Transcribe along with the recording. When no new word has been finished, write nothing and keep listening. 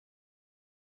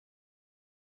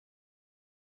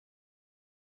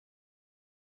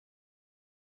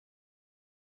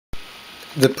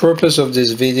The purpose of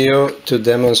this video to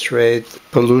demonstrate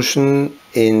pollution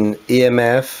in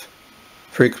EMF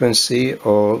frequency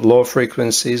or low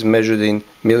frequencies measured in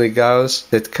milli-gauss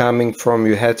that coming from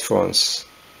your headphones.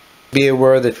 Be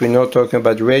aware that we're not talking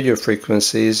about radio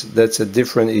frequencies. That's a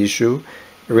different issue.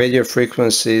 Radio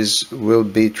frequencies will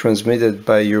be transmitted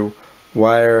by your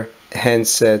wire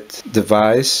handset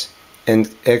device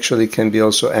and actually can be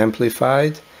also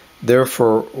amplified.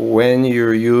 Therefore, when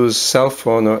you use cell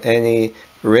phone or any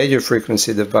radio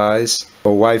frequency device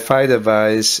or Wi-Fi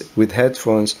device with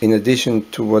headphones, in addition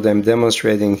to what I'm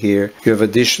demonstrating here, you have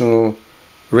additional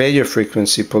radio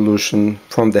frequency pollution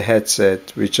from the headset,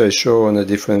 which I show on a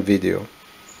different video.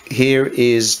 Here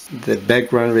is the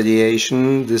background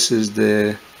radiation. This is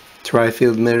the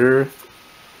tri-field mirror,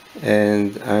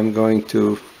 and I'm going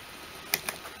to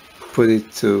put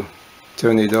it to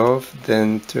turn it off,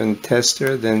 then turn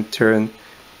tester, then turn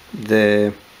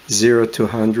the 0 to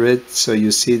 100, so you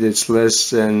see that it's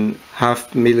less than half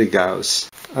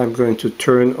milli-gauss. I'm going to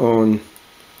turn on,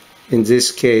 in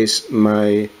this case,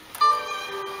 my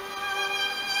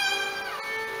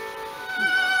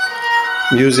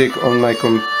music on my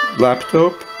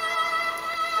laptop.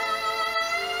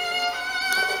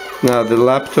 Now the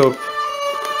laptop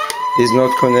is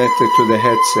not connected to the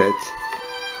headset.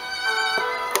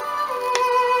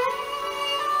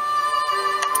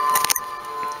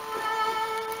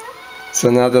 So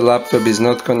now the laptop is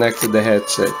not connected to the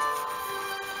headset.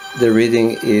 The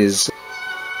reading is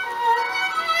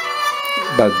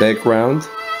about background.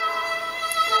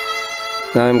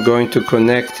 Now I'm going to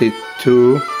connect it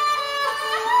to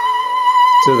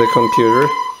the computer.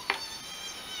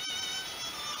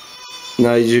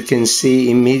 Now as you can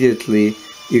see, immediately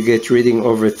you get reading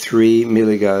over 3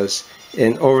 milli-gauss,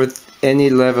 and over any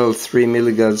level 3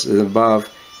 milli-gauss and above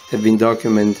have been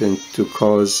documented to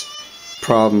cause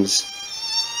problems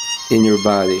in your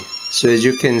body. So as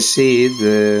you can see,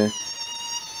 the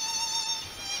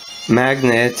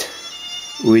magnet,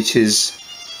 which is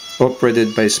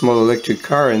operated by small electric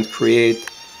current, create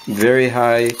very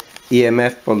high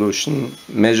EMF pollution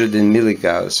measured in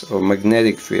milli-gauss or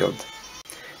magnetic field.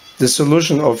 The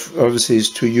solution obviously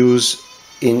is to use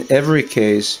in every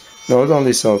case, not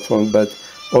only cell phone but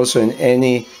also in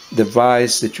any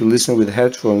device that you listen with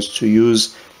headphones, to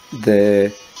use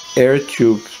the air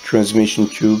tube transmission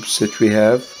tubes that we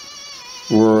have,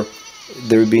 where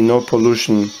there will be no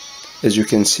pollution, as you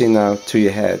can see now, to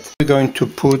your head. We're going to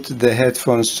put the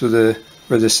headphones to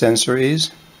where the sensor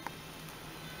is.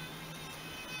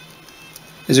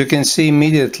 As you can see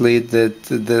immediately that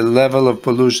the level of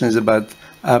pollution is about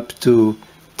up to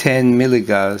 10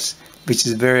 milli-gauss, which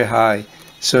is very high.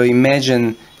 So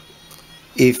imagine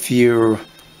if you're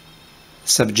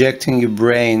subjecting your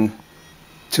brain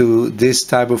to this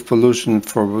type of pollution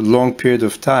for a long period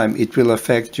of time, it will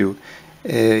affect you.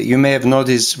 You may have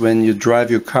noticed when you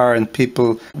drive your car and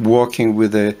people walking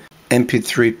with a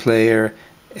MP3 player,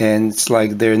 and it's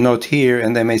like they're not here,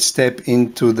 and they may step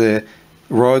into the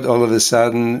road all of a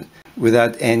sudden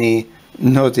without any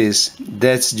notice.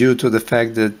 That's due to the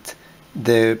fact that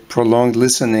the prolonged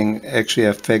listening actually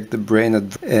affect the brain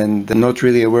and they're not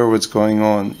really aware what's going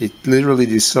on. It literally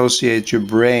dissociates your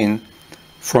brain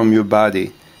from your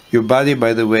body. Your body,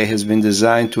 by the way, has been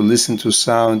designed to listen to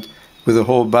sound with the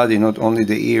whole body, not only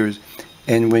the ears.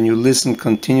 And when you listen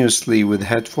continuously with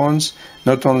headphones,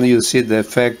 not only you see the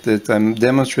effect that I'm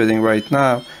demonstrating right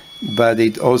now, but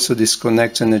it also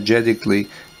disconnects energetically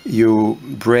your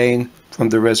brain from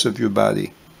the rest of your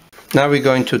body. Now we're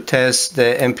going to test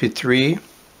the MP3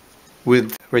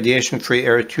 with radiation-free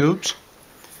air tubes.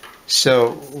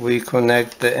 So we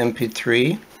connect the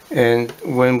MP3, and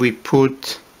when we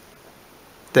put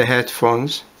the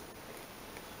headphones,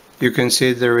 you can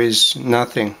see there is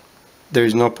nothing. There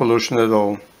is no pollution at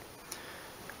all.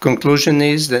 Conclusion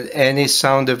is that any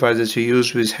sound device that you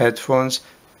use with headphones,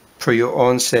 for your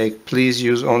own sake, please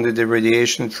use only the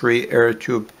radiation-free air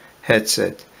tube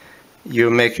headset.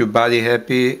 You make your body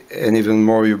happy and even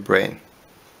more your brain.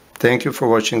 Thank you for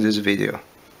watching this video.